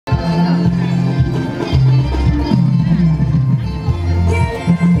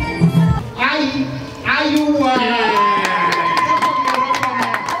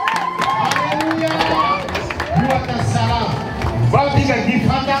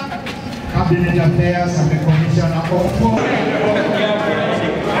Cabinet Affairs and the Commissioner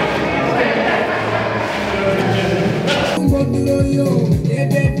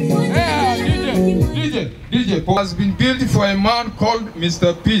DJ has been built for a man called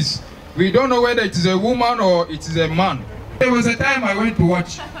Mr. Peace. We don't know whether it is a woman or it is a man. There was a time I went to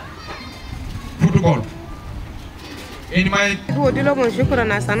watch football. In my وديلو من شكرا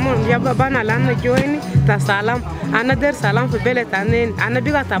ناسان من يابا بنا لنا جويني تسلام أنا در سلام في بلد تانين أنا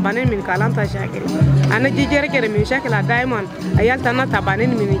بيجا تبانين من كلام تشاكل أنا جيجر كده من شكل دايما أيال تنا تبانين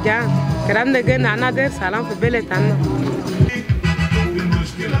من جان كلام نجن أنا در سلام في بلد تانا.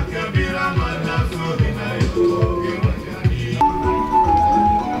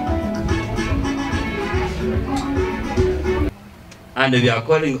 And we are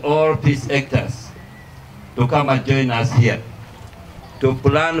calling all peace actors to come and join us here to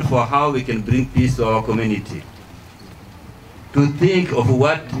plan for how we can bring peace to our community, to think of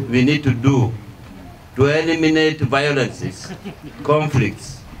what we need to do to eliminate violences,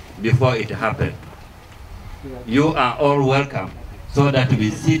 conflicts before it happens. You are all welcome so that we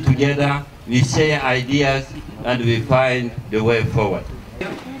sit together, we share ideas, and we find the way forward.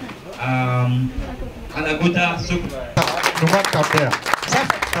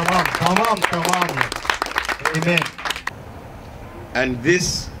 Amen. And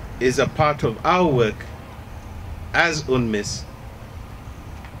this is a part of our work as UNMISS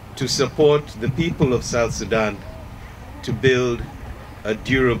to support the people of South Sudan to build a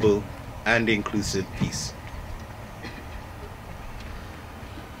durable and inclusive peace.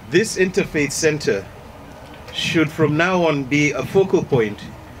 This Interfaith Center should from now on be a focal point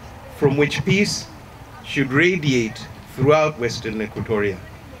from which peace should radiate throughout Western Equatoria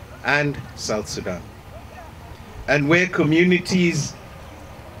and South Sudan, and where communities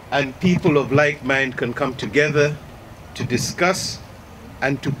and people of like mind can come together to discuss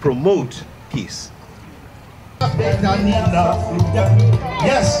and to promote peace.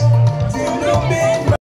 Yes.